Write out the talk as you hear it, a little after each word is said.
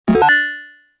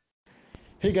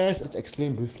Hey guys, let's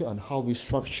explain briefly on how we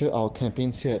structure our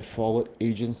campaigns here at Forward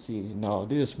Agency. Now,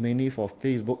 this is mainly for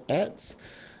Facebook ads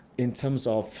in terms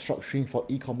of structuring for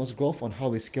e-commerce growth on how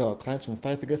we scale our clients from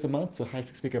 5 figures a month to high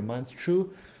six-figure months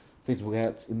through Facebook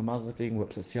ads, email marketing,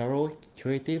 website CRO,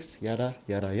 creatives, yada,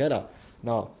 yada, yada.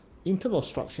 Now, in terms of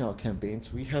structuring our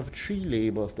campaigns, we have three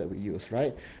labels that we use,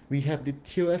 right? We have the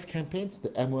TOF campaigns, the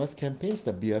MOF campaigns,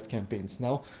 the BOF campaigns.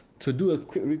 Now, to do a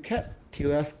quick recap,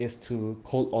 TOF is to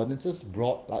cold audiences,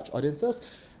 broad, large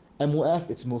audiences. MOF,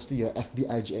 it's mostly your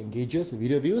FBIG engagers,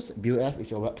 video views. BOF is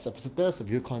your website visitors,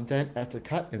 view content, add to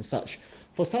cart, and such.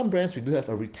 For some brands, we do have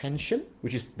a retention,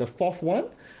 which is the fourth one.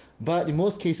 But in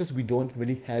most cases, we don't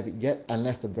really have it yet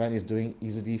unless the brand is doing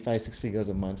easily 5 6 figures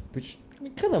a month, which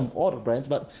kind of all the brands,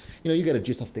 but you get a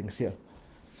gist of things here.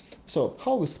 So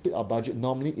how we split our budget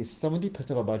normally is 70%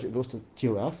 of our budget goes to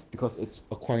TOF because it's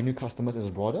acquiring new customers and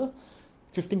it's broader.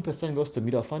 15% goes to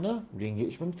middle of funnel,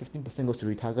 re-engagement, 15% goes to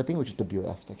retargeting, which is the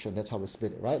BOF section. That's how we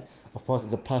split it, right? Of course,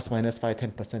 it's a plus minus 5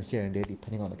 10% here and there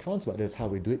depending on accounts, but that's how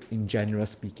we do it in general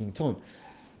speaking tone.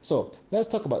 So let's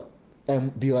talk about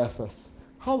BOF first.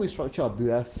 How we structure our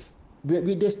BOF,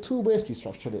 there's two ways we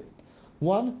structure it.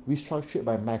 One, we structure it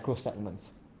by micro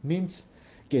segments. Means,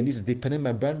 again, this is dependent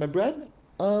by brand by brand.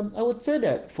 I would say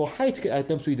that for high ticket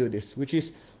items, we do this, which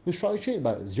is we structure it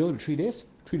by 0 to 3 days,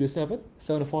 3 to 7,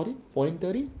 7 to 40, 14 to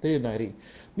 30, 30 to 90.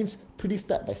 Means pretty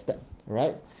step by step,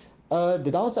 right? The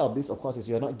downside of this, of course, is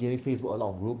you're not giving Facebook a lot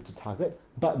of room to target,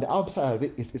 but the upside of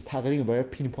it is it's targeting very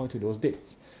pinpoint to those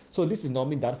dates. So this is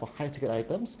normally done for high ticket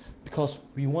items because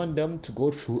we want them to go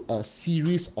through a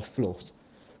series of flows.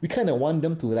 We kind of want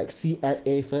them to like see ad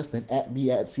A first, then ad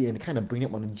B, ad C, and kind of bring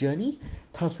them on a journey.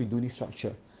 Thus, we do this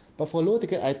structure. But for low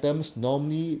ticket items,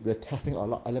 normally we're testing a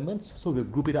lot of elements, so we'll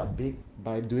group it up big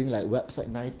by doing like website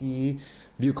 90,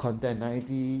 view content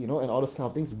 90, and all those kind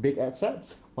of things, big ad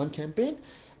sets, one campaign,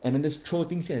 and then just throw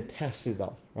things in and test it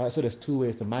out, right? So there's two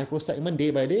ways: the micro segment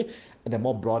day by day, and the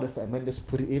more broader segment, just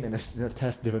put it in and just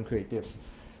test different creatives.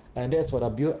 And that's what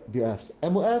our BOFs.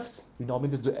 MOFs, we normally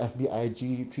just do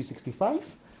FBIG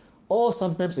 365, or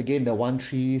sometimes again the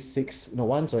 136, no,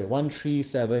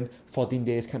 137, 14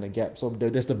 days kind of gap. So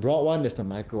there's the broad one, there's the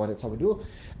micro one, that's how we do.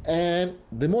 And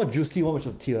the more juicy one, which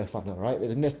is the TOF funnel, right?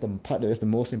 And that's the part that is the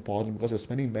most important because we're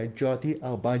spending majority of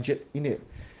our budget in it.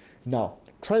 Now,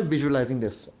 try visualizing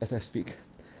this as I speak.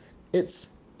 It's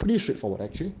pretty straightforward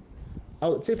actually. I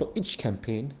would say for each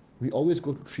campaign, we always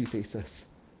go through three phases: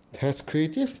 test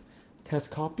creative,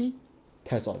 test copy,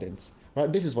 test audience. Right?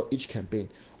 This is for each campaign.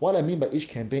 What I mean by each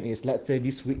campaign is, let's say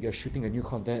this week you're shooting a new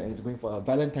content and it's going for a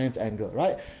Valentine's angle,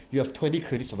 right? You have 20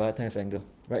 credits for Valentine's angle,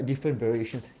 right? Different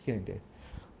variations here and there.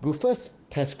 We'll first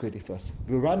test creative first.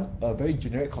 We'll run a very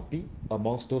generic copy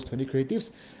amongst those 20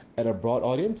 creatives at a broad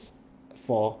audience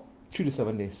for 3 to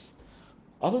 7 days.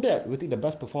 After that, we'll take the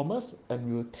best performers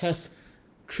and we'll test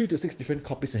 3 to 6 different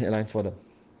copies and headlines for them.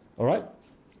 Alright?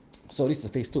 So this is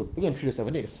phase two. Again, 3 to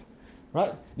 7 days.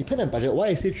 Right? Depending on budget. Why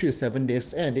I say 3 to 7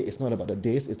 days, and it's not about the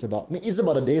days, it's about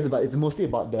the days, but it's mostly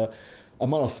about the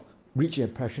amount of reach and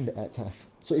impression the ads have.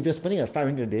 So if you're spending at 5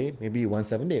 ringgit a day, maybe you want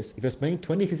 7 days. If you're spending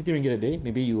 20, 50 ringgit a day,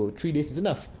 maybe 3 days is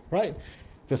enough, right?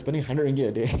 If you're spending 100 ringgit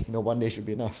a day, 1 day should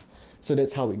be enough. So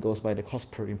that's how it goes by the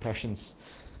cost per impressions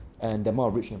and the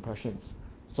amount of reach impressions.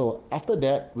 So after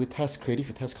that, we test creative,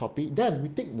 we test copy. Then we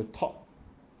take the top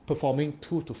performing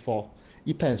 2 to 4,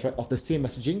 depends, right, of the same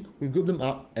messaging. We group them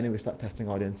up and then we start testing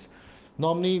audience.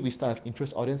 Normally, we start with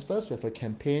interest audience first. We have a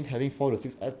campaign having 4 to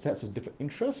 6 ad sets with different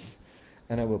interests,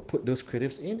 and I will put those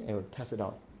creatives in and we'll test it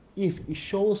out. If it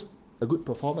shows a good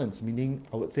performance, meaning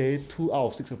I would say 2 out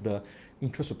of 6 of the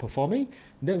interests were performing,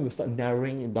 then we'll start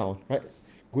narrowing it down, right?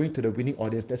 Going to the winning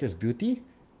audience, that is beauty,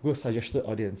 go suggested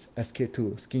audience,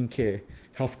 SK2, skincare,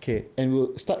 healthcare, and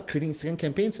we'll start creating second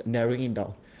campaigns, narrowing it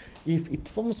down. If it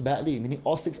performs badly, meaning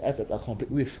all 6 assets are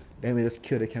complete with, then we just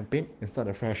kill the campaign and start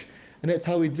afresh. And that's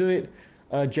how we do it.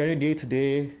 Generally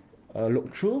day-to-day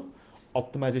look through.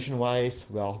 Optimization wise,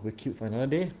 well, we keep for another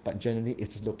day, but generally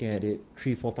it's just looking at it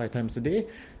 3, 4, 5 times a day,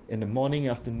 in the morning,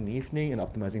 afternoon, evening, and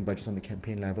optimizing budgets on the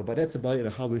campaign level. But that's about it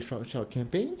on how we structure our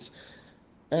campaigns.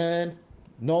 And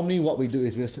normally what we do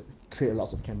is we just create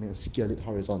lots of campaigns, scale it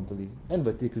horizontally and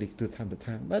vertically to time to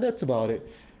time. But that's about it.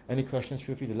 Any questions,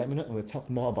 feel free to let me know and we'll talk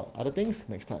more about other things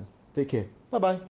next time. Take care. Bye bye.